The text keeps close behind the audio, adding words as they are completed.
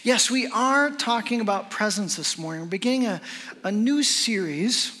Yes, we are talking about presence this morning. We're beginning a new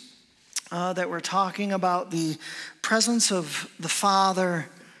series that we're talking about the presence of the Father,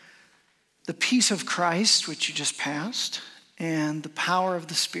 the peace of Christ, which you just passed, and the power of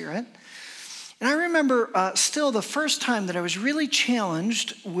the Spirit. And I remember still the first time that I was really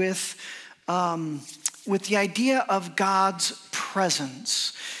challenged with the idea of God's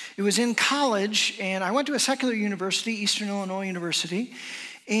presence. It was in college, and I went to a secular university, Eastern Illinois University.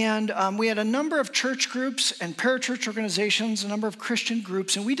 And we had a number of church groups and parachurch organizations, a number of Christian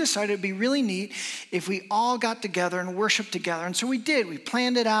groups, and we decided it'd be really neat if we all got together and worshiped together. And so we did. We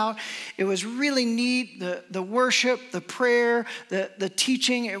planned it out. It was really neat. The worship, the prayer, the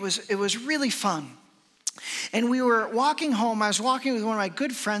teaching, it was really fun. And we were walking home. I was walking with one of my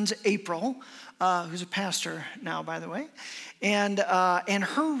good friends, April, who's a pastor now, by the way, and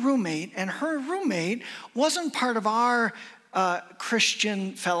her roommate wasn't part of our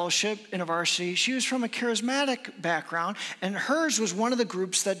Christian fellowship in a varsity. She was from a charismatic background, and hers was one of the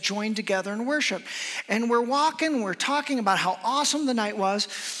groups that joined together in worship. And we're walking, we're talking about how awesome the night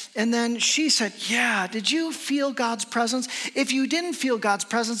was, and then she said, "Yeah, did you feel God's presence? If you didn't feel God's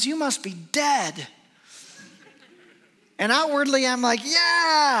presence, you must be dead." And outwardly, I'm like,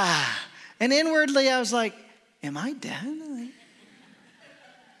 "Yeah." And inwardly, I was like, "Am I dead?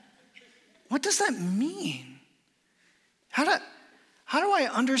 What does that mean? How do I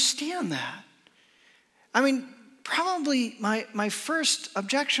understand that?" I mean, probably my first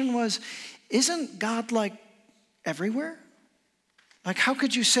objection was, isn't God like everywhere? Like, how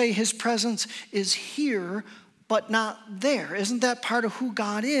could you say his presence is here but not there? Isn't that part of who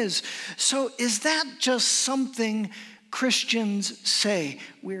God is? So is that just something Christians say?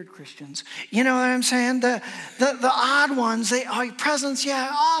 Weird Christians. You know what I'm saying? The odd ones, presence,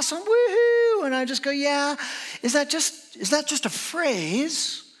 yeah, awesome, woohoo. And I just go, yeah. Is that just a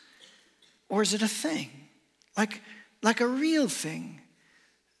phrase? Or is it a thing? Like a real thing,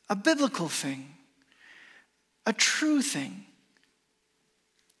 a biblical thing, a true thing?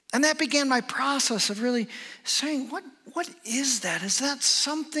 And that began my process of really saying, what is that? Is that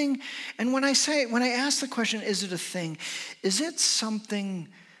something? And when I ask the question, is it a thing? Is it something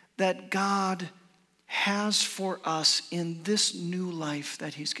that God has for us in this new life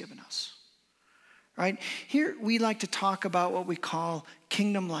that he's given us? Right? Here we like to talk about what we call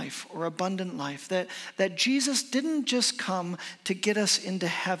kingdom life or abundant life, that Jesus didn't just come to get us into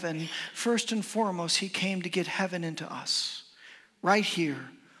heaven. First and foremost, he came to get heaven into us, right here,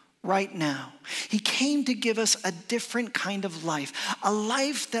 right now. He came to give us a different kind of life, a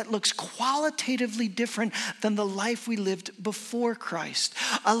life that looks qualitatively different than the life we lived before Christ,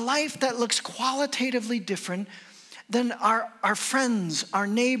 a life that looks qualitatively different than our friends, our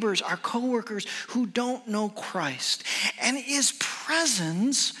neighbors, our coworkers who don't know Christ. And his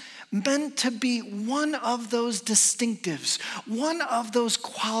presence meant to be one of those distinctives, one of those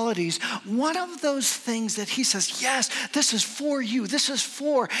qualities, one of those things that he says, yes, this is for you, this is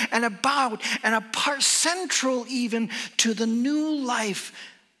for and about and a part central even to the new life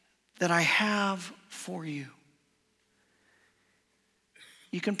that I have for you.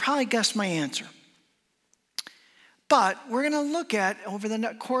 You can probably guess my answer. But we're going to look at, over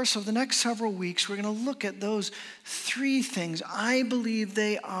the course of the next several weeks, we're going to look at those three things. I believe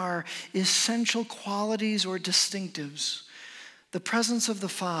they are essential qualities or distinctives: the presence of the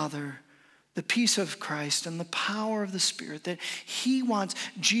Father, the peace of Christ, and the power of the Spirit that he wants.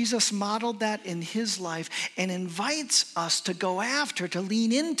 Jesus modeled that in his life and invites us to go after, to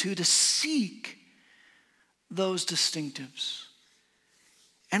lean into, to seek those distinctives.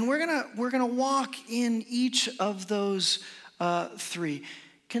 And we're gonna walk in each of those three.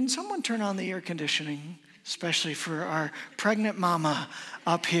 Can someone turn on the air conditioning, especially for our pregnant mama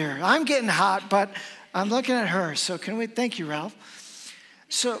up here? I'm getting hot, but I'm looking at her. So can we? Thank you, Ralph.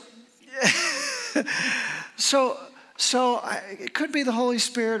 So it could be the Holy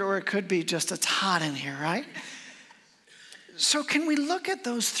Spirit, or it could be just it's hot in here, right? So can we look at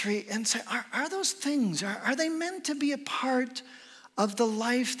those three and say, are those things? Are they meant to be a part of the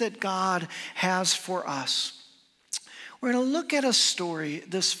life that God has for us? We're going to look at a story,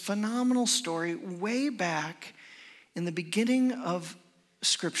 this phenomenal story, way back in the beginning of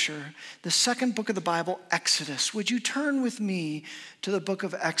Scripture, the second book of the Bible, Exodus. Would you turn with me to the book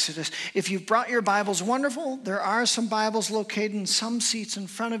of Exodus? If you've brought your Bibles, wonderful. There are some Bibles located in some seats in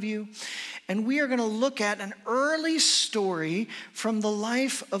front of you. And we are going to look at an early story from the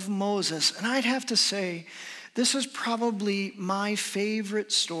life of Moses. And I'd have to say, this is probably my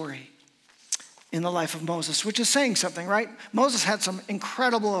favorite story in the life of Moses, which is saying something, right? Moses had some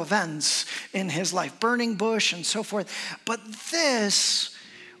incredible events in his life, burning bush and so forth. But this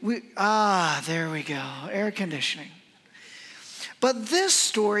There we go, air conditioning. But this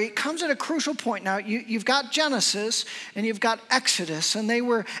story comes at a crucial point. Now, you've got Genesis and you've got Exodus, and they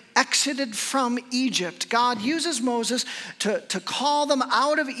were exited from Egypt. God uses Moses to call them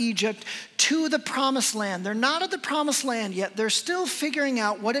out of Egypt to the promised land. They're not at the promised land yet. They're still figuring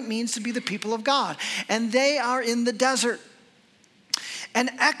out what it means to be the people of God. And they are in the desert.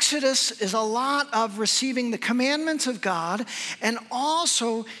 And Exodus is a lot of receiving the commandments of God, and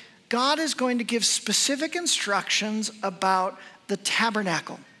also God is going to give specific instructions about the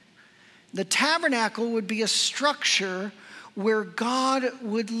tabernacle. The tabernacle would be a structure where God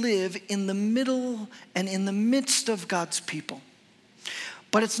would live in the middle and in the midst of God's people.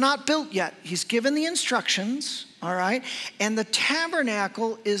 But it's not built yet. He's given the instructions, all right? And the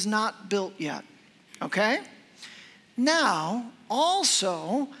tabernacle is not built yet, okay? Now,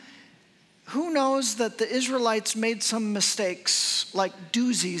 also, who knows that the Israelites made some mistakes, like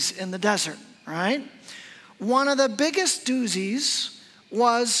doozies in the desert, right? One of the biggest doozies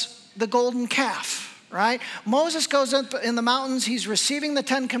was the golden calf, right? Moses goes up in the mountains. He's receiving the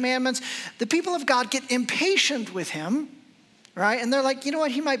 10 commandments. The people of God get impatient with him, right? And they're like, you know what?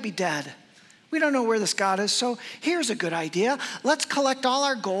 He might be dead. We don't know where this God is, so here's a good idea. Let's collect all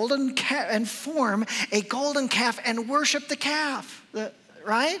our gold and form a golden calf and worship the calf,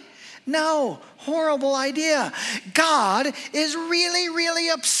 right? No, horrible idea. God is really, really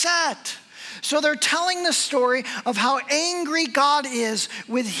upset. So they're telling the story of how angry God is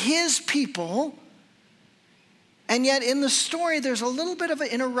with his people. And yet in the story, there's a little bit of an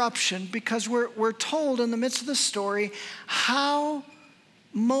interruption, because we're told in the midst of the story how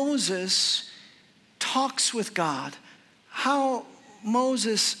Moses talks with God, how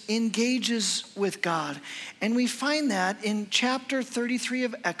Moses engages with God. And we find that in chapter 33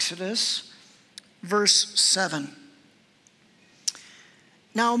 of Exodus, verse 7.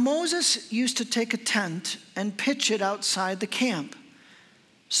 Now Moses used to take a tent and pitch it outside the camp,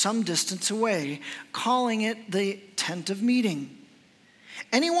 some distance away, calling it the tent of meeting.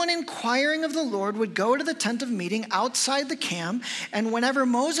 Anyone inquiring of the Lord would go to the tent of meeting outside the camp, and whenever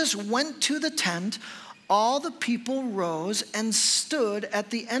Moses went to the tent, all the people rose and stood at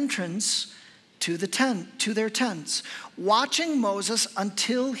the entrance to the tent, to their tents, watching Moses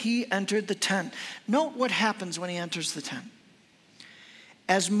until he entered the tent. Note what happens when he enters the tent.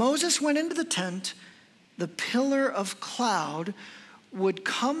 As Moses went into the tent, the pillar of cloud would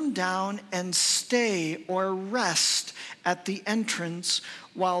come down and stay or rest at the entrance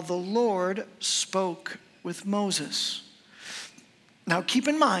while the Lord spoke with Moses. Now keep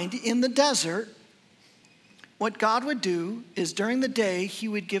in mind, in the desert, what God would do is during the day, he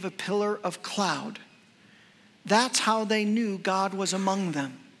would give a pillar of cloud. That's how they knew God was among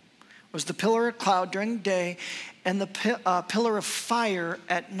them. It was the pillar of cloud during the day and the pillar of fire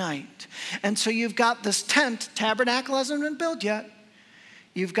at night. And so you've got this tent. Tabernacle hasn't been built yet.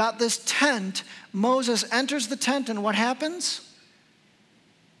 You've got this tent. Moses enters the tent, and what happens?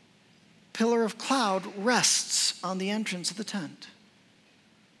 Pillar of cloud rests on the entrance of the tent.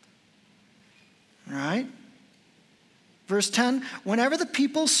 All right? Verse 10, whenever the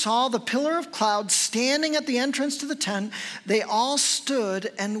people saw the pillar of cloud standing at the entrance to the tent, they all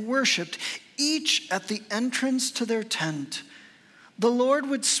stood and worshiped, each at the entrance to their tent. The Lord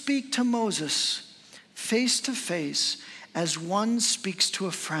would speak to Moses face to face as one speaks to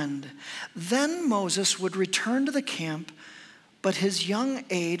a friend. Then Moses would return to the camp, but his young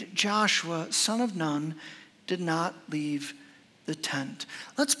aide, Joshua, son of Nun, did not leave the tent.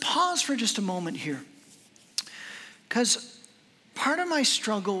 Let's pause for just a moment here. Because part of my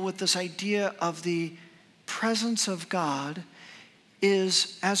struggle with this idea of the presence of God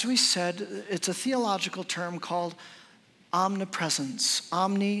is, as we said, it's a theological term called omnipresence.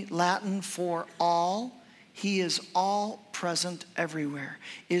 Omni, Latin for all. He is all present everywhere.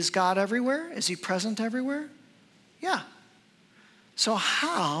 Is God everywhere? Is he present everywhere? Yeah. So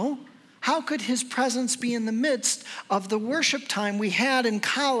how could his presence be in the midst of the worship time we had in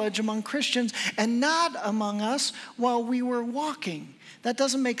college among Christians and not among us while we were walking? That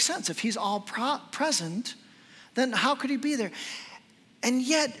doesn't make sense. If he's all present, then how could he be there? And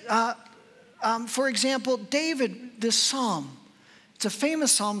yet, for example, David, this psalm, it's a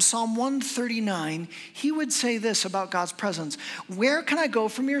famous psalm, Psalm 139. He would say this about God's presence. Where can I go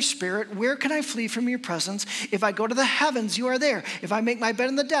from your spirit? Where can I flee from your presence? If I go to the heavens, you are there. If I make my bed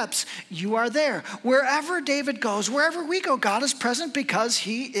in the depths, you are there. Wherever David goes, wherever we go, God is present because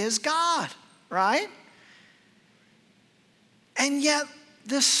he is God, right? And yet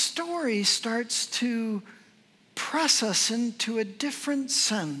this story starts to press us into a different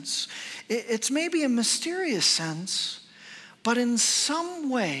sense. It's maybe a mysterious sense, But in some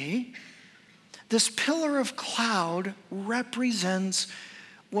way, this pillar of cloud represents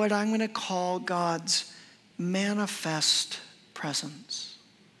what I'm going to call God's manifest presence.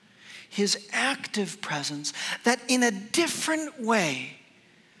 His active presence, that in a different way,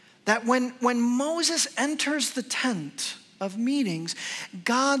 that when Moses enters the tent of meetings,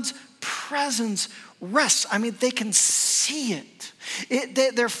 God's presence rests. I mean, they can see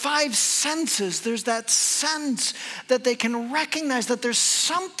it. Their five senses, there's that sense that they can recognize that there's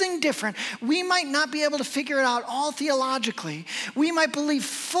something different. We might not be able to figure it out all theologically. We might believe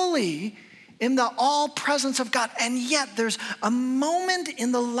fully in the all presence of God. And yet there's a moment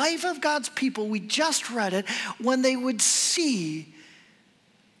in the life of God's people, we just read it, when they would see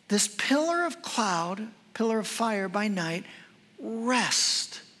this pillar of cloud, pillar of fire by night,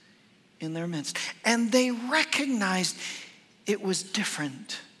 rest in their midst. And they recognized it was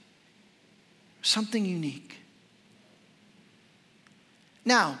different, something unique.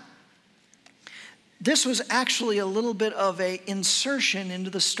 Now, this was actually a little bit of an insertion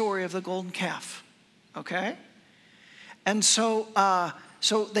into the story of the golden calf, okay? And so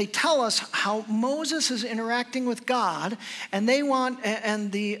they tell us how Moses is interacting with God, and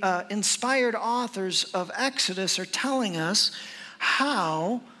the inspired authors of Exodus are telling us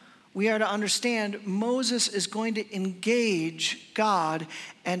how we are to understand Moses is going to engage God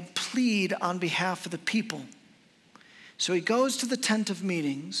and plead on behalf of the people. So he goes to the tent of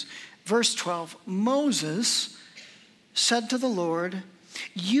meetings. Verse 12, Moses said to the Lord,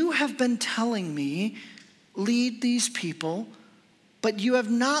 "You have been telling me, lead these people, but you have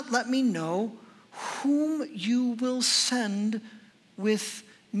not let me know whom you will send with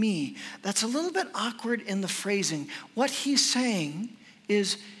me." That's a little bit awkward in the phrasing. What he's saying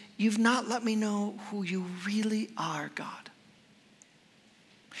is, you've not let me know who you really are, God.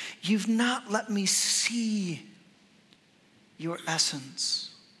 You've not let me see your essence.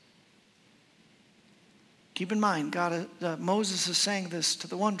 Keep in mind, Moses is saying this to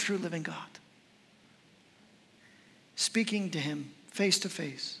the one true living God, speaking to him face to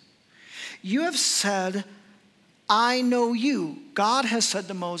face. You have said, I know you. God has said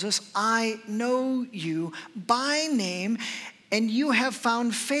to Moses, I know you by name, and you have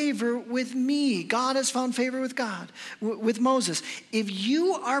found favor with me. God has found favor with Moses. If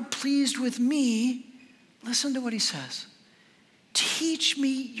you are pleased with me, listen to what he says. Teach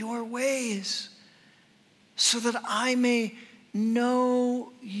me your ways so that I may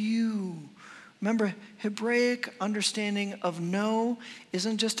know you. Remember, Hebraic understanding of know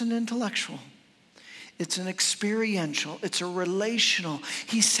isn't just an intellectual. It's an experiential. It's a relational.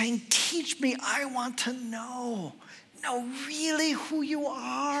 He's saying, teach me. I want to know really who you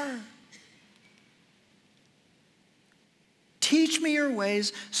are. Teach me your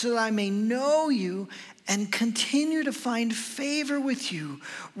ways so that I may know you and continue to find favor with you.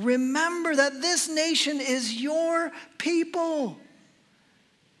 Remember that this nation is your people.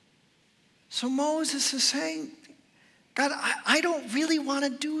 So Moses is saying, God, I don't really want to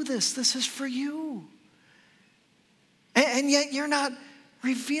do this. This is for you. And yet you're not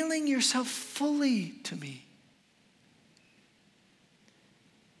revealing yourself fully to me.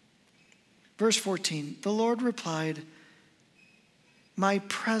 Verse 14, the Lord replied, my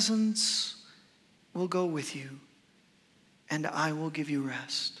presence will go with you, and I will give you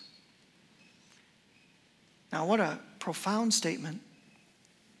rest. Now, what a profound statement.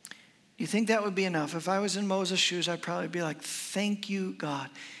 You think that would be enough? If I was in Moses' shoes, I'd probably be like, thank you, God.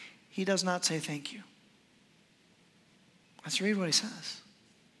 He does not say thank you. Let's read what he says.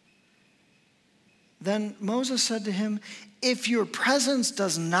 Then Moses said to him, if your presence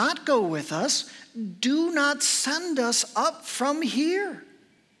does not go with us, do not send us up from here.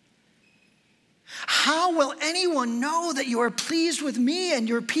 How will anyone know that you are pleased with me and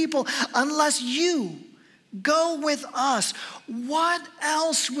your people unless you go with us? What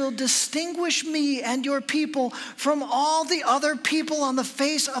else will distinguish me and your people from all the other people on the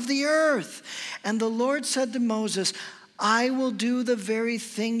face of the earth? And the Lord said to Moses, I will do the very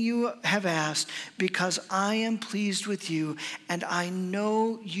thing you have asked because I am pleased with you and I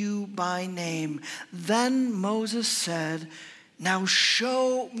know you by name. Then Moses said, now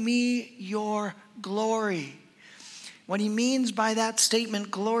show me your glory. What he means by that statement,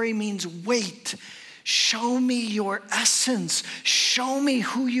 glory means weight. Show me your essence. Show me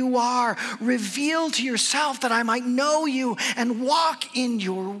who you are. Reveal to yourself that I might know you and walk in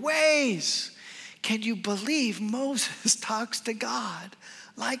your ways. Can you believe Moses talks to God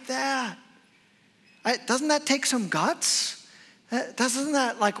like that? Doesn't that take some guts? Doesn't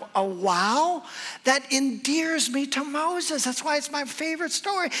that like a wow? That endears me to Moses. That's why it's my favorite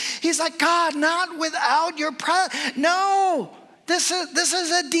story. He's like, God, not without your presence. No, this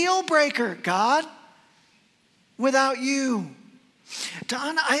is a deal breaker, God, without you.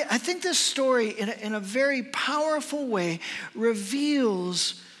 Don, I think this story in a very powerful way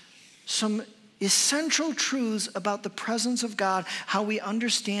reveals some essential truths about the presence of God, how we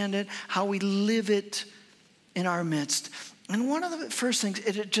understand it, how we live it in our midst. And one of the first things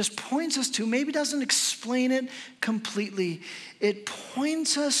it just points us to, maybe doesn't explain it completely, it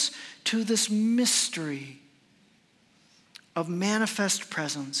points us to this mystery of manifest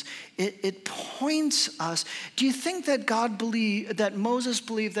presence. It points us. Do you think that that Moses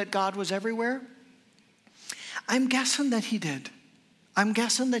believed that God was everywhere? I'm guessing that he did. I'm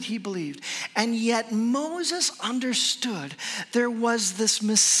guessing that he believed. And yet Moses understood there was this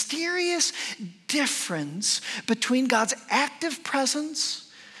mysterious difference between God's active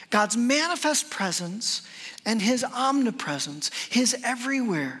presence, God's manifest presence, and his omnipresence, his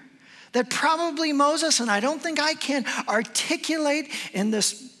everywhere. That probably Moses, and I don't think I can articulate in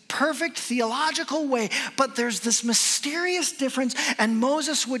this perfect theological way, but there's this mysterious difference, and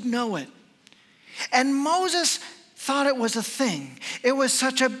Moses would know it. And Moses thought it was a thing. It was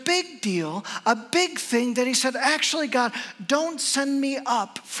such a big deal, a big thing, that he said, actually, God, don't send me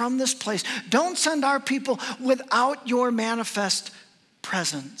up from this place. Don't send our people without your manifest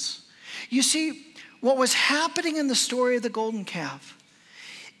presence. You see, what was happening in the story of the golden calf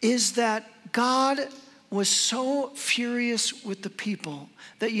is that God was so furious with the people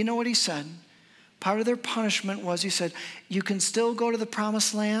that, you know what he said? Part of their punishment was, he said, you can still go to the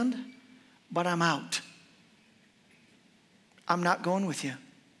promised land, but I'm out. I'm not going with you.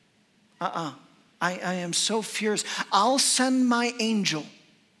 I am so furious. I'll send my angel.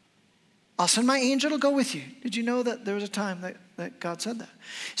 I'll send my angel to go with you. Did you know that there was a time that God said that?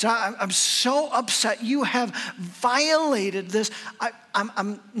 So I'm so upset. You have violated this.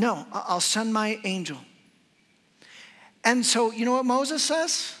 No, I'll send my angel. And so, you know what Moses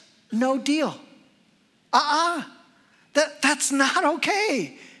says? No deal. That's not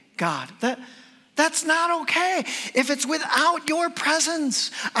okay, God. That's not okay. If it's without your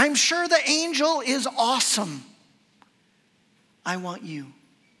presence, I'm sure the angel is awesome. I want you.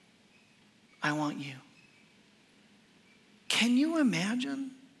 I want you. Can you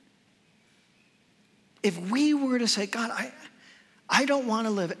imagine if we were to say, God, I don't want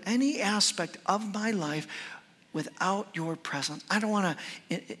to live any aspect of my life without your presence. I don't want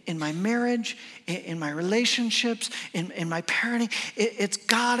to, in my marriage, in my relationships, in my parenting, it's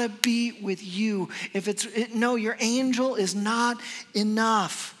got to be with you. No, your angel is not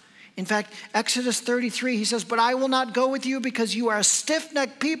enough. In fact, Exodus 33, he says, but I will not go with you because you are a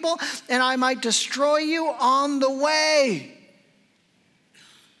stiff-necked people and I might destroy you on the way.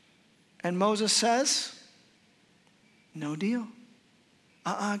 And Moses says, no deal.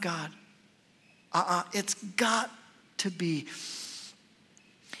 God. It's got to be.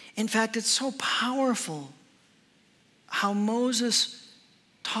 In fact, it's so powerful how Moses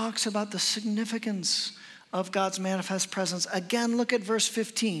talks about the significance of God's manifest presence. Again, look at verse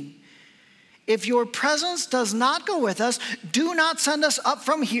 15. If your presence does not go with us, do not send us up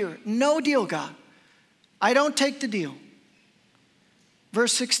from here. No deal, God. I don't take the deal.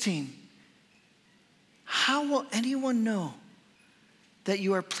 Verse 16. How will anyone know that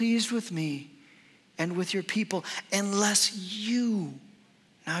you are pleased with me and with your people unless you,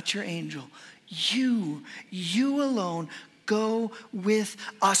 not your angel, you alone go with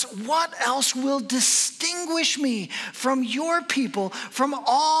us? What else will distinguish me from your people, from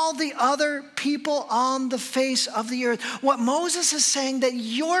all the other people on the face of the earth? What Moses is saying, that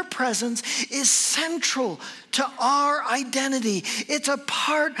your presence is central to our identity. It's a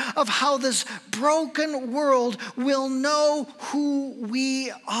part of how this broken world will know who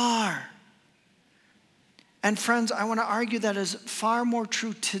we are. And friends, I want to argue that is far more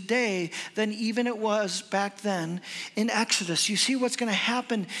true today than even it was back then in Exodus. You see, what's going to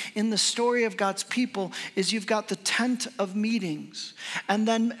happen in the story of God's people is you've got the tent of meetings. And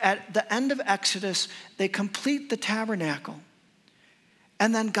then at the end of Exodus, they complete the tabernacle.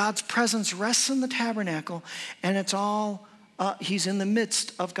 And then God's presence rests in the tabernacle, and it's all, he's in the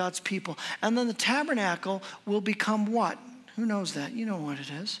midst of God's people. And then the tabernacle will become what? Who knows that? You know what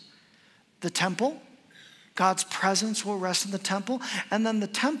it is. The temple. God's presence will rest in the temple, and then the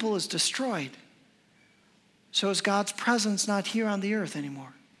temple is destroyed. So is God's presence not here on the earth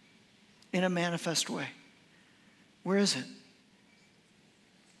anymore in a manifest way? Where is it?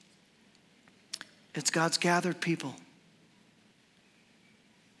 It's God's gathered people.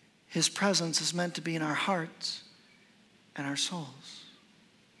 His presence is meant to be in our hearts and our souls.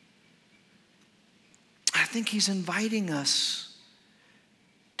 I think he's inviting us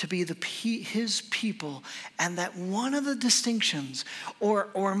to be his people, and that one of the distinctions,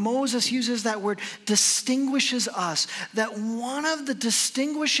 or Moses uses that word, distinguishes us, that one of the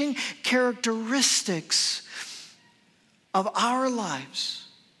distinguishing characteristics of our lives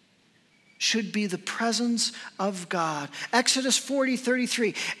should be the presence of God. Exodus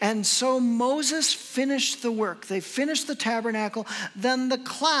 40:33. And so Moses finished the work. They finished the tabernacle. Then the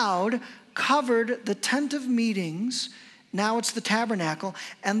cloud covered the tent of meetings. Now it's the tabernacle.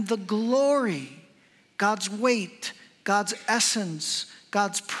 And the glory, God's weight, God's essence,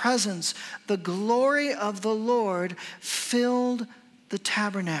 God's presence, the glory of the Lord filled the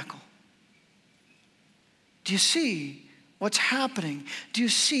tabernacle. Do you see what's happening? Do you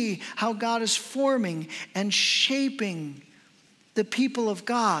see how God is forming and shaping the people of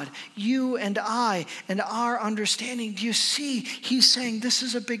God, you and I, and our understanding? Do you see? He's saying this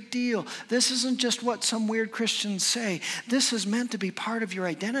is a big deal. This isn't just what some weird Christians say. This is meant to be part of your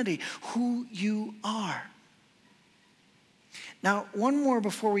identity, who you are. Now, one more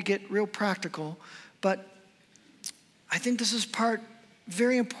before we get real practical, but I think this is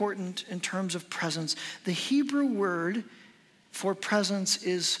very important in terms of presence. The Hebrew word for presence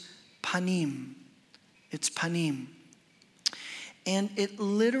is panim. It's panim. And it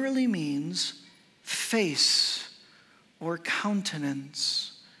literally means face or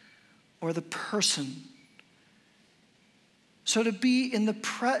countenance or the person. So to be in the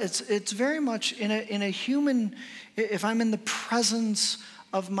it's very much in a human. If I'm in the presence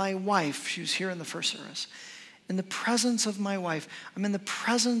of my wife, she was here in the first service. In the presence of my wife, I'm in the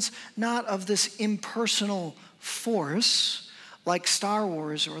presence not of this impersonal force like Star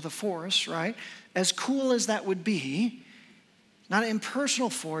Wars or the Force, right? As cool as that would be, not an impersonal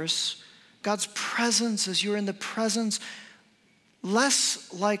force. God's presence is you're in the presence,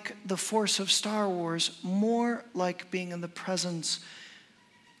 less like the force of Star Wars, more like being in the presence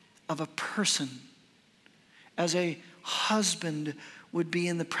of a person. As a husband would be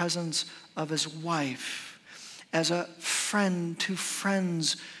in the presence of his wife. As a friend, two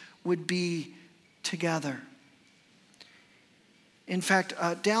friends would be together. In fact,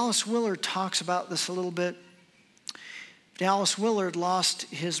 Dallas Willard talks about this a little bit. Dallas Willard lost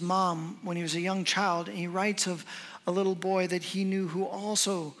his mom when he was a young child, and he writes of a little boy that he knew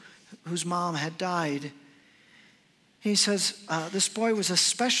whose mom had died. He says, this boy was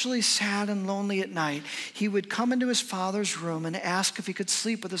especially sad and lonely at night. He would come into his father's room and ask if he could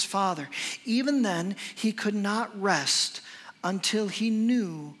sleep with his father. Even then, he could not rest until he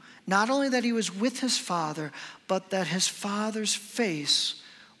knew not only that he was with his father, but that his father's face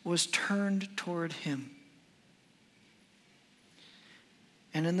was turned toward him.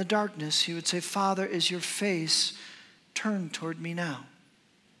 And in the darkness, he would say, "Father, is your face turned toward me now?"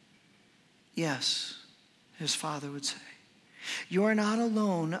 "Yes," his father would say. "You are not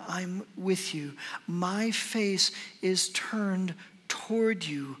alone, I'm with you. My face is turned toward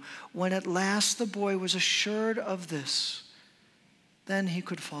you." When at last the boy was assured of this, then he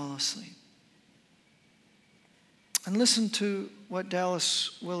could fall asleep. And listen to what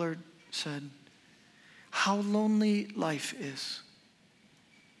Dallas Willard said. How lonely life is.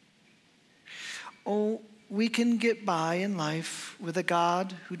 Oh, we can get by in life with a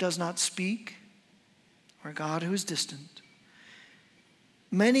God who does not speak, or a God who is distant.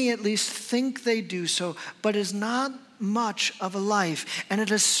 Many at least think they do so, but is not much of a life. And it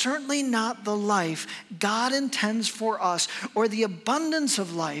is certainly not the life God intends for us, or the abundance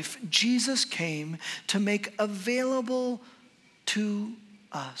of life Jesus came to make available to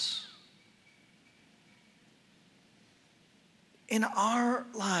us. In our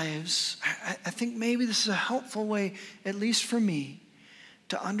lives, I think maybe this is a helpful way, at least for me,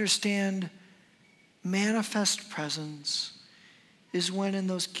 to understand manifest presence is when in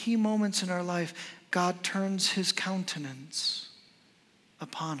those key moments in our life, God turns his countenance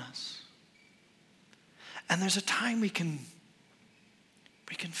upon us. And there's a time we can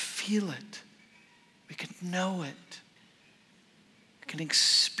feel it. We can know it. We can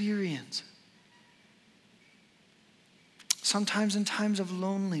experience it. Sometimes in times of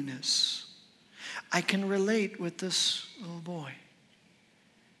loneliness, I can relate with this little boy.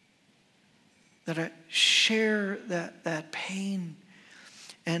 That I share that pain.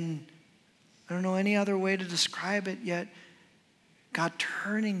 And I don't know any other way to describe it yet. God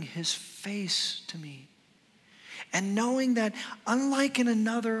turning his face to me. And knowing that, unlike in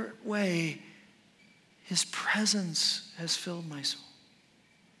another way, his presence has filled my soul.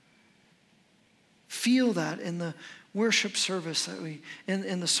 Feel that in the worship service that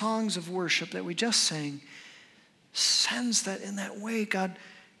in the songs of worship that we just sang. sense that in that way, God,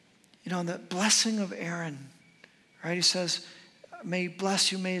 the blessing of Aaron, right? He says, may he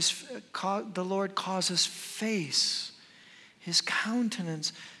bless you, may the Lord cause his face, his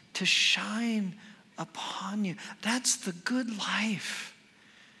countenance to shine upon you. That's the good life.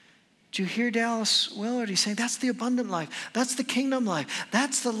 Do you hear Dallas Willard? He's saying that's the abundant life. That's the kingdom life.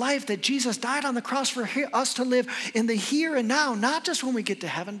 That's the life that Jesus died on the cross for us to live in the here and now, not just when we get to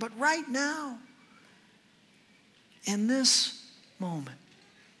heaven, but right now, in this moment.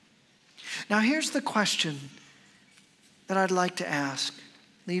 Now here's the question that I'd like to ask,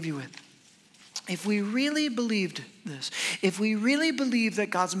 leave you with. If we really believed this, if we really believed that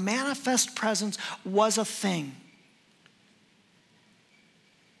God's manifest presence was a thing,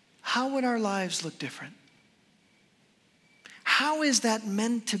 how would our lives look different? How is that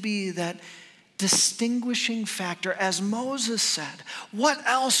meant to be that distinguishing factor? As Moses said, what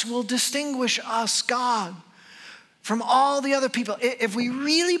else will distinguish us, God, from all the other people? If we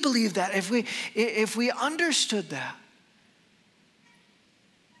really believed that, if we understood that,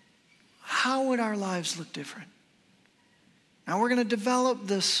 how would our lives look different? Now we're going to develop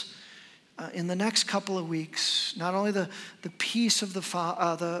this in the next couple of weeks, not only the peace of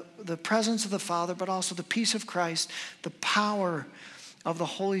the presence of the Father, but also the peace of Christ, the power of the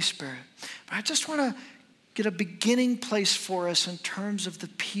Holy Spirit. But I just want to get a beginning place for us in terms of the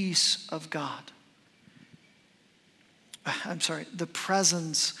peace of God. The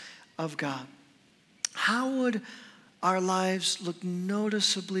presence of God. How would our lives look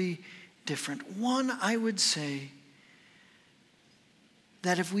noticeably different? One, I would say,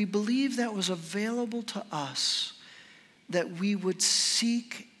 that if we believe that was available to us, that we would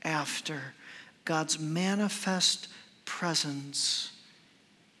seek after God's manifest presence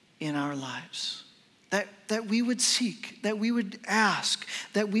in our lives. That we would seek, that we would ask,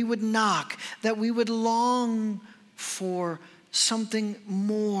 that we would knock, that we would long for something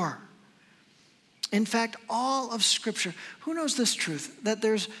more. In fact, all of Scripture, who knows this truth? That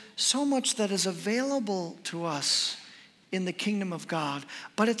there's so much that is available to us in the kingdom of God,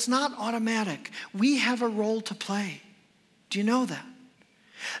 but it's not automatic. We have a role to play. Do you know that?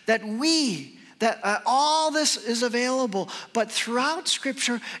 That all this is available, but throughout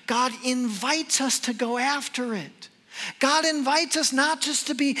Scripture, God invites us to go after it. God invites us not just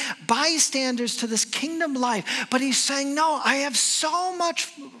to be bystanders to this kingdom life, but he's saying, no, I have so much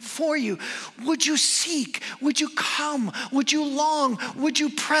for you. Would you seek? Would you come? Would you long? Would you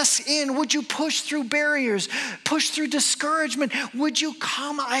press in? Would you push through barriers? Push through discouragement? Would you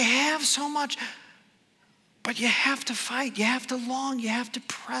come? I have so much. But you have to fight. You have to long. You have to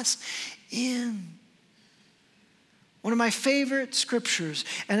press in. One of my favorite scriptures,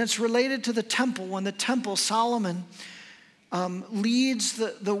 and it's related to the temple. When the temple, Solomon leads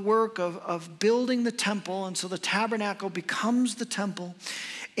the work of building the temple, and so the tabernacle becomes the temple,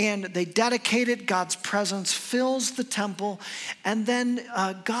 and they dedicate it. God's presence fills the temple, and then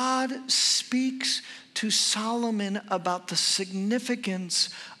God speaks to Solomon about the significance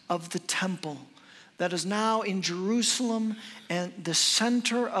of the temple that is now in Jerusalem and the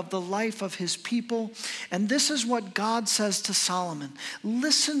center of the life of his people. And this is what God says to Solomon.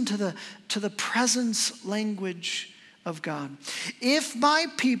 Listen to the presence language of God. If my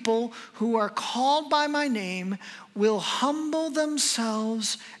people who are called by my name will humble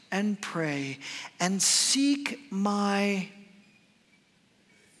themselves and pray and seek my...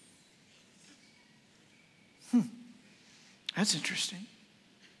 That's interesting.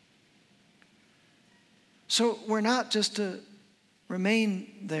 So we're not just to remain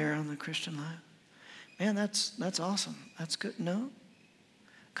there on the Christian life. Man, that's awesome. That's good. No.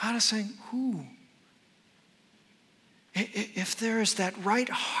 God is saying, who? If there is that right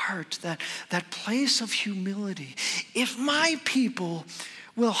heart, that place of humility, if my people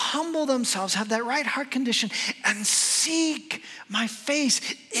will humble themselves, have that right heart condition, and seek my face,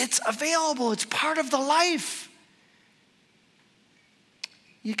 it's available. It's part of the life.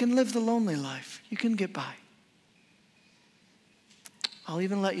 You can live the lonely life. You can get by. I'll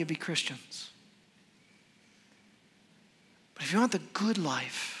even let you be Christians. But if you want the good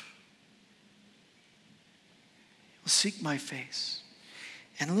life, seek my face.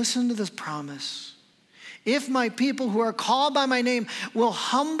 And listen to this promise. If my people who are called by my name will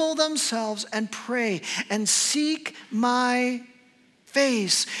humble themselves and pray and seek my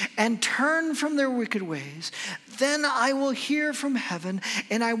face and turn from their wicked ways, then I will hear from heaven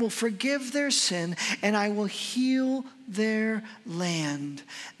and I will forgive their sin and I will heal their land.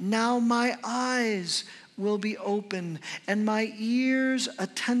 Now my eyes will be open and my ears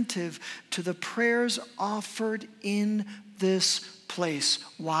attentive to the prayers offered in this place.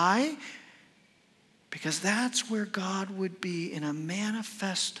 Why? Because that's where God would be in a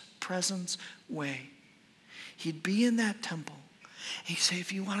manifest presence way. He'd be in that temple. He'd say,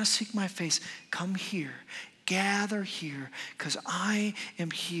 if you want to seek my face, come here. Gather here, because I am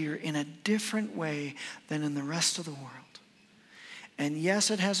here in a different way than in the rest of the world. And yes,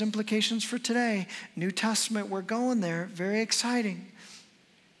 it has implications for today. New Testament, we're going there. Very exciting.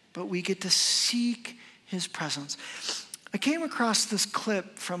 But we get to seek his presence. I came across this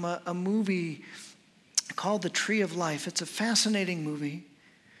clip from a movie called The Tree of Life. It's a fascinating movie.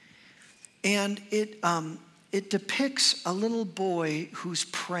 And it depicts a little boy who's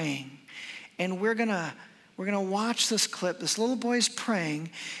praying. And we're gonna watch this clip. This little boy's praying,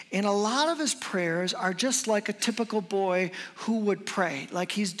 and a lot of his prayers are just like a typical boy who would pray.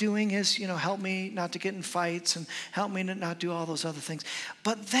 Like he's doing his, help me not to get in fights and help me to not do all those other things.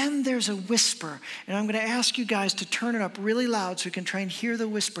 But then there's a whisper, and I'm going to ask you guys to turn it up really loud so you can try and hear the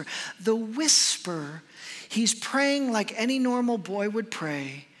whisper. The whisper, he's praying like any normal boy would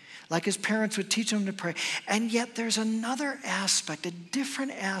pray, like his parents would teach him to pray. And yet there's another aspect, a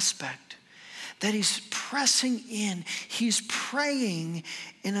different aspect, that he's pressing in. He's praying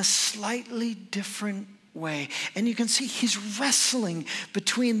in a slightly different way. And you can see he's wrestling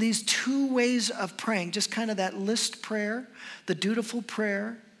between these two ways of praying. Just kind of that list prayer, the dutiful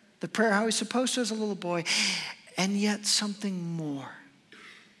prayer, the prayer how he's supposed to as a little boy, and yet something more.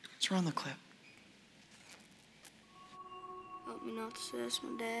 Let's run the clip. Help me not to stress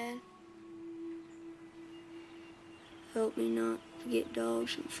my dad. Help me not to get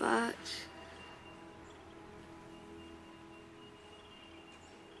dogs in fights.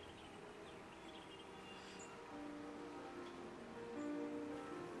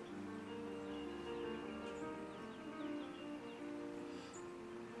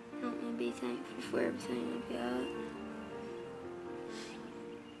 Help me be thankful for everything I've got.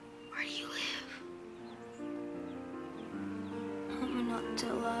 Where do you live? Help me not to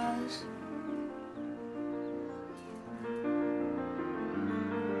tell lies.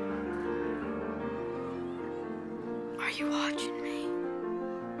 Are you watching me?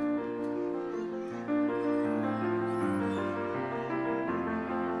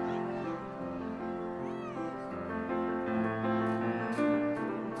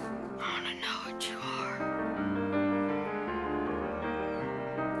 I want to know what you are.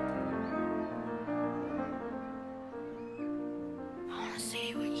 I want to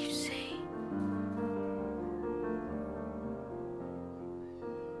see what you see.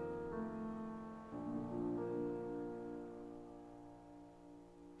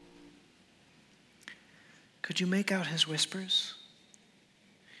 Could you make out his whispers?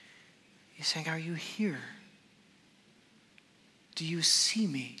 He's saying, are you here? Do you see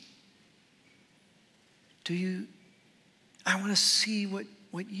me? I want to see what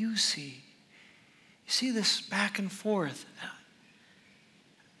you see. You see this back and forth.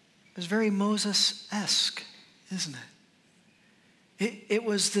 It's very Moses-esque, isn't it? It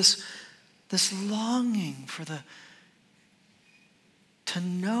was this longing to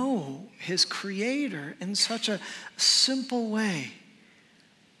know his Creator in such a simple way.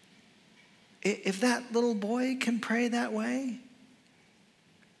 If that little boy can pray that way,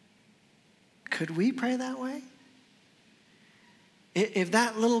 could we pray that way? If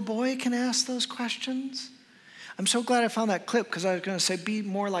that little boy can ask those questions? I'm so glad I found that clip, because I was going to say, be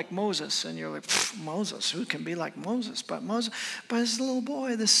more like Moses. And you're like, Moses, who can be like Moses? But this little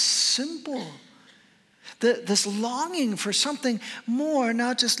boy, this simple, this longing for something more,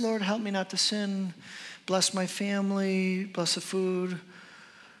 not just, Lord, help me not to sin, bless my family, bless the food.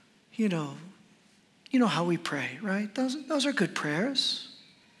 You know how we pray, right? Those are good prayers.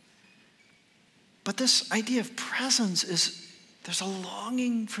 But this idea of presence there's a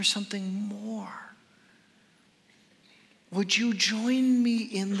longing for something more. Would you join me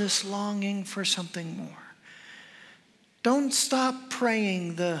in this longing for something more? Don't stop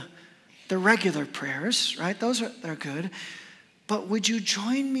praying the regular prayers, right? They're good. But would you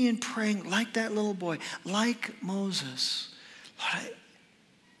join me in praying like that little boy, like Moses? Lord,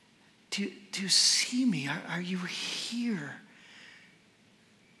 do you see me? Are you here?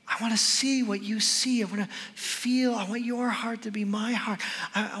 I want to see what you see. I want to feel. I want your heart to be my heart.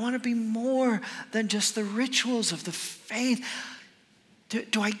 I want to be more than just the rituals of the faith.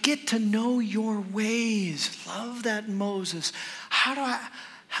 Do I get to know your ways? Love that, Moses. How do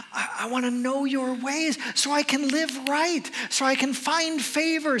I want to know your ways so I can live right, so I can find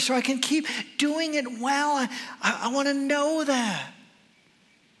favor, so I can keep doing it well. I want to know that.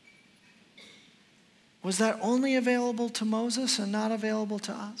 Was that only available to Moses and not available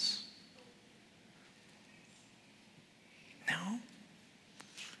to us? No.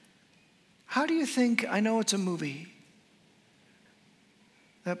 how do you think, I know it's a movie,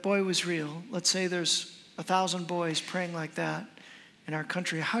 that boy was real. Let's say there's 1,000 boys praying like that in our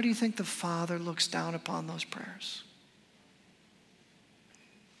country. How do you think the Father looks down upon those prayers?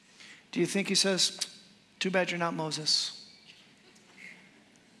 Do you think he says, too bad you're not Moses?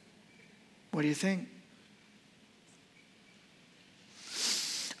 What do you think?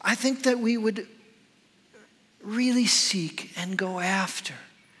 I think that we would really seek and go after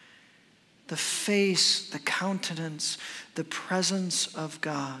the face, the countenance, the presence of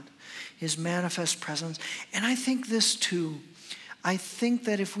God, his manifest presence. And I think this too. I think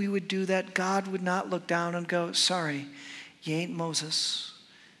that if we would do that, God would not look down and go, sorry, you ain't Moses.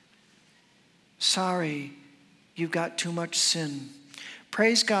 Sorry, you've got too much sin.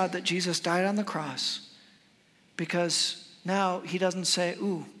 Praise God that Jesus died on the cross, because now he doesn't say,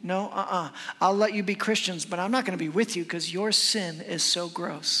 ooh, no, I'll let you be Christians, but I'm not going to be with you because your sin is so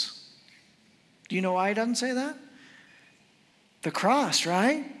gross. Do you know why he doesn't say that? The cross,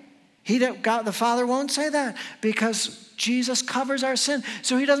 right? The Father won't say that because Jesus covers our sin.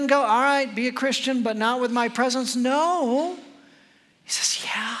 So he doesn't go, all right, be a Christian, but not with my presence. No. He says,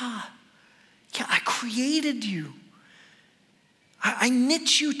 yeah, I created you. I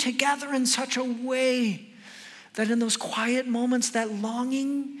knit you together in such a way that in those quiet moments, that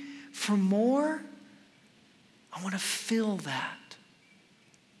longing for more, I want to fill that.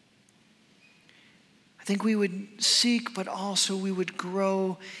 I think we would seek, but also we would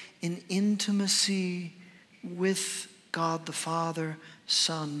grow in intimacy with God the Father,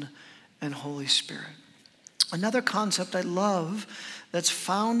 Son, and Holy Spirit. Another concept I love that's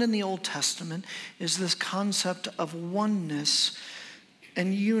found in the Old Testament is this concept of oneness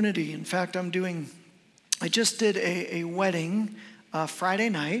and unity. In fact, I just did a wedding Friday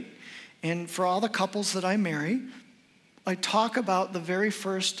night, and for all the couples that I marry, I talk about the very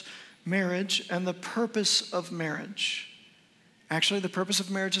first marriage and the purpose of marriage. Actually, the purpose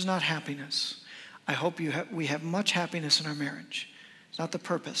of marriage is not happiness. I hope we have much happiness in our marriage. It's not the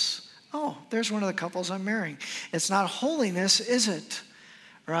purpose. Oh, there's one of the couples I'm marrying. It's not holiness, is it?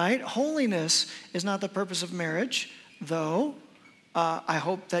 Right? Holiness is not the purpose of marriage, though I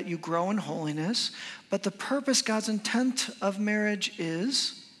hope that you grow in holiness. But the purpose, God's intent of marriage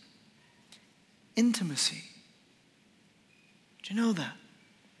is intimacy. Do you know that?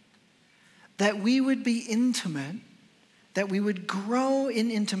 That we would be intimate, that we would grow in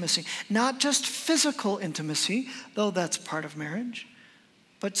intimacy. Not just physical intimacy, though that's part of marriage,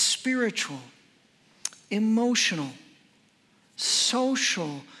 but spiritual, emotional,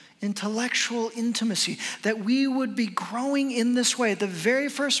 social, intellectual intimacy. That we would be growing in this way. The very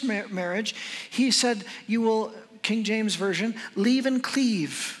first marriage, he said, you will, King James Version, leave and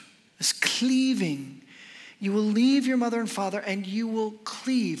cleave. This cleaving. You will leave your mother and father and you will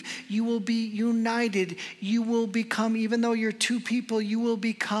cleave. You will be united. You will become, even though you're two people, you will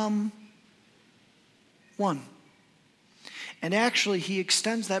become one. And actually, he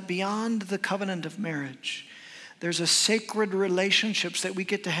extends that beyond the covenant of marriage. There's a sacred relationships that we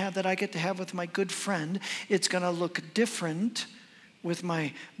get to have, that I get to have with my good friend. It's going to look different with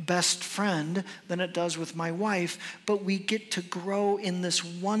my best friend than it does with my wife, but we get to grow in this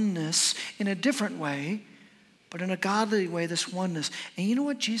oneness in a different way, but in a godly way, this oneness. And you know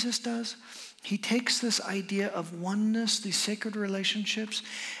what Jesus does? He takes this idea of oneness, these sacred relationships,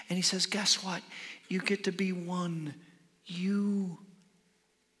 and he says, guess what? You get to be one. You,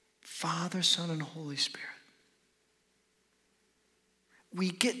 Father, Son, and Holy Spirit. We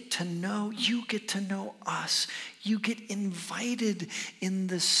get to know, you get to know us. You get invited in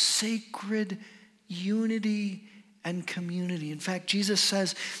the sacred unity and community. In fact, Jesus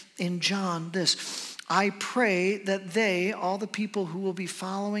says in John this, I pray that they, all the people who will be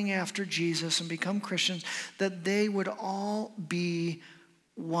following after Jesus and become Christians, that they would all be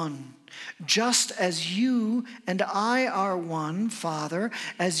one. Just as you and I are one, Father,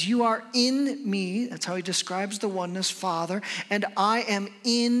 as you are in me, that's how he describes the oneness, Father, and I am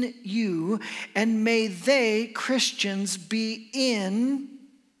in you, and may they, Christians, be in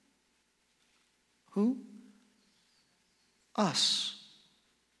who? Us.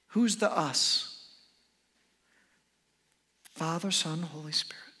 Who's the us? Father, Son, Holy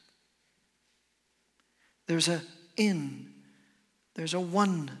Spirit. There's a in. There's a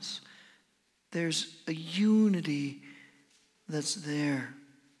oneness. There's a unity that's there.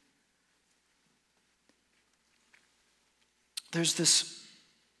 There's this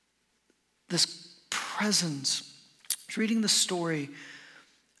presence. I was reading the story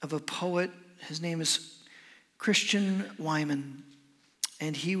of a poet. His name is Christian Wyman,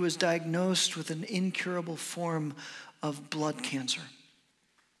 and he was diagnosed with an incurable form of blood cancer.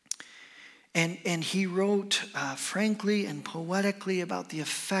 And he wrote frankly and poetically about the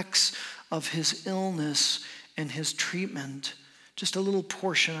effects of his illness and his treatment. Just a little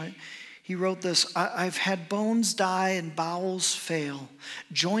portion. He wrote this: I've had bones die and bowels fail,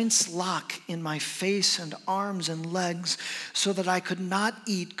 joints lock in my face and arms and legs so that I could not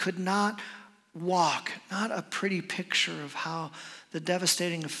eat, could not walk. Not a pretty picture of how the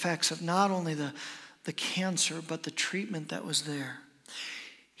devastating effects of not only the cancer, but the treatment that was there.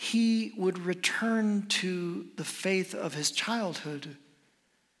 He would return to the faith of his childhood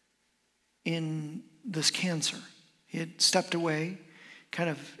in this cancer. He had stepped away, kind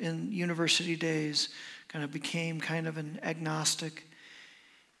of in university days, kind of became kind of an agnostic.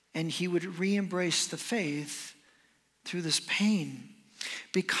 And he would re-embrace the faith through this pain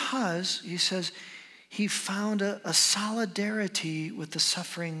because, he says, he found a solidarity with the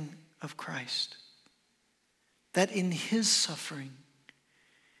suffering of Christ. That in his suffering,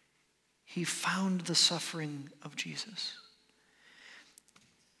 he found the suffering of Jesus.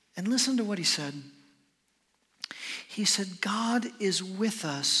 And listen to what he said. He said, God is with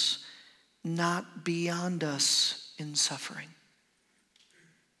us, not beyond us in suffering.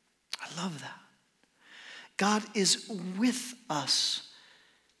 I love that. God is with us,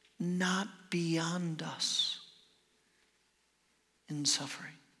 not beyond us in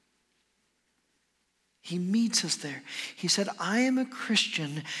suffering. He meets us there. He said, I am a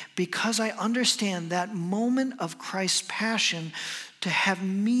Christian because I understand that moment of Christ's passion to have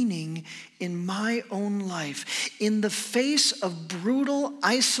meaning in my own life. In the face of brutal,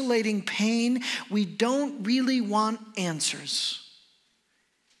 isolating pain, we don't really want answers.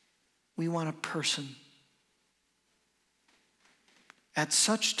 We want a person. At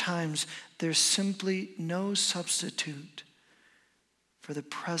such times, there's simply no substitute for the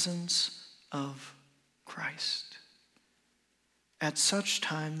presence of Christ. At such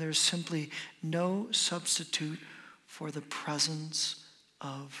time, there's simply no substitute for the presence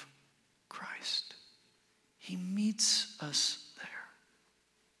of Christ. He meets us there.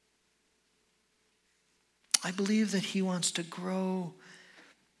 I believe that he wants to grow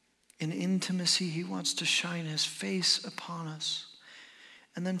in intimacy. He wants to shine his face upon us.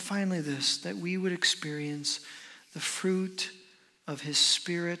 And then finally this, that we would experience the fruit of his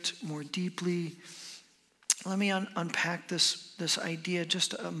Spirit more deeply. Let me unpack this idea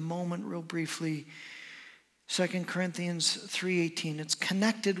just a moment real briefly. 2 Corinthians 3:18, it's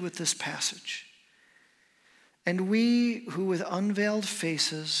connected with this passage. And we who with unveiled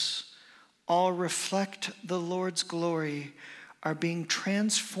faces all reflect the Lord's glory are being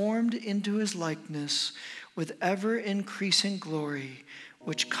transformed into his likeness with ever-increasing glory,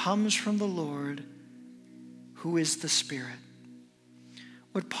 which comes from the Lord, who is the Spirit.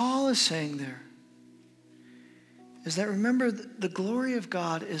 What Paul is saying there is that, remember, the glory of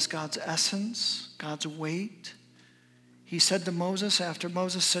God is God's essence, God's weight. He said to Moses, after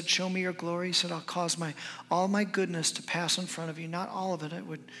Moses said, show me your glory, he said, I'll cause all my goodness to pass in front of you. Not all of it. It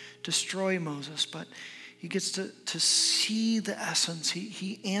would destroy Moses, but he gets to see the essence.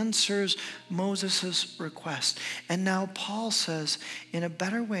 He answers Moses' request. And now Paul says, in a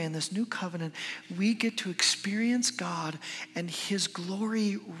better way, in this new covenant, we get to experience God, and his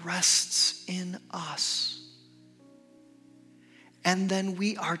glory rests in us. And then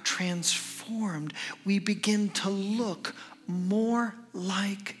we are transformed. We begin to look more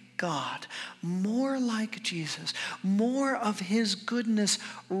like God, more like Jesus. More of his goodness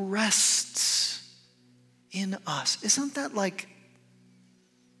rests in us. Isn't that like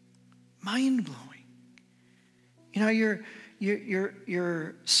mind-blowing? You know,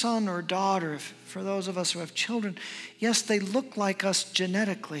 your son or daughter, for those of us who have children, yes, they look like us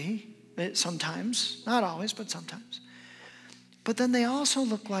genetically, sometimes, not always, but sometimes. But then they also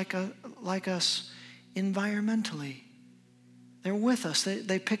look like us environmentally. They're with us.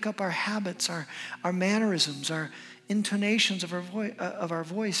 They pick up our habits, our mannerisms, our intonations of our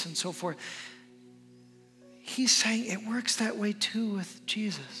voice, and so forth. He's saying it works that way too with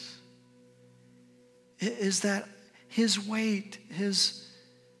Jesus. Is that his weight, his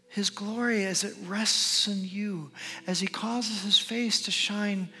glory, as it rests in you, as he causes his face to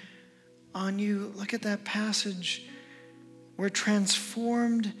shine on you. Look at that passage. We're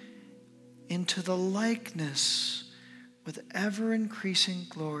transformed into the likeness with ever-increasing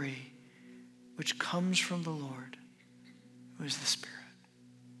glory, which comes from the Lord, who is the Spirit.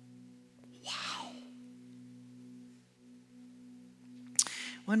 Wow.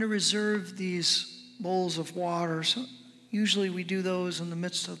 I want to reserve these bowls of water. So usually we do those in the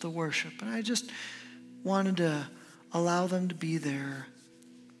midst of the worship, but I just wanted to allow them to be there.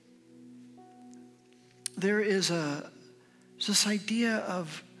 There is this idea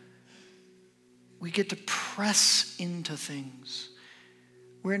of we get to press into things.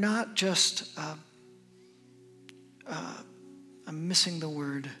 We're not just, I'm missing the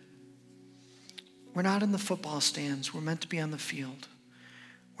word. We're not in the football stands. We're meant to be on the field.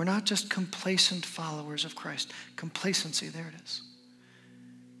 We're not just complacent followers of Christ. Complacency, there it is.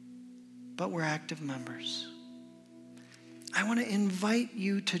 But we're active members. I want to invite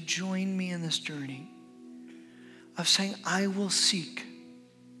you to join me in this journey of saying, I will seek.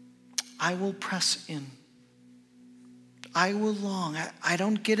 I will press in. I will long. I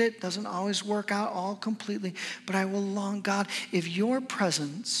don't get it. Doesn't always work out all completely. But I will long. God, if your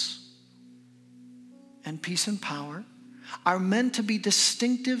presence and peace and power are meant to be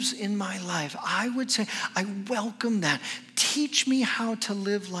distinctives in my life, I would say, I welcome that. Teach me how to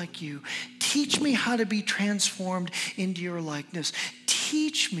live like you. Teach me how to be transformed into your likeness.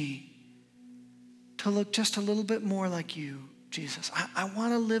 Teach me to look just a little bit more like you, Jesus. I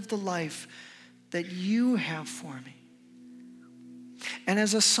want to live the life that you have for me. And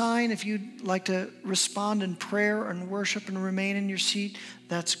as a sign, if you'd like to respond in prayer and worship and remain in your seat,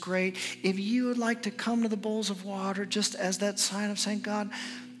 that's great. If you would like to come to the bowls of water just as that sign of saying, God,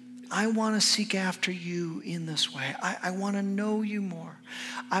 I want to seek after you in this way. I want to know you more.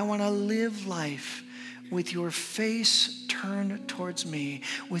 I want to live life with your face turned towards me,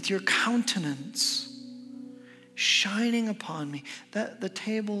 with your countenance shining upon me. The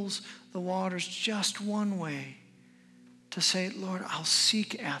tables, the water's just one way to say, Lord, I'll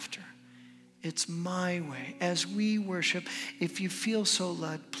seek after. It's my way. As we worship, if you feel so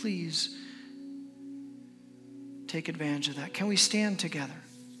led, please take advantage of that. Can we stand together?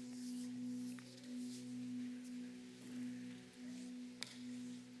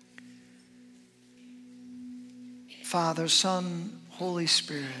 Father, Son, Holy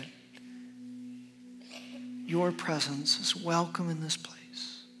Spirit, your presence is welcome in this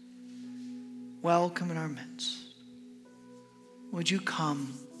place. Welcome in our midst. Would you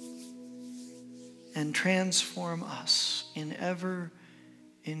come and transform us in ever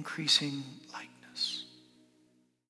increasing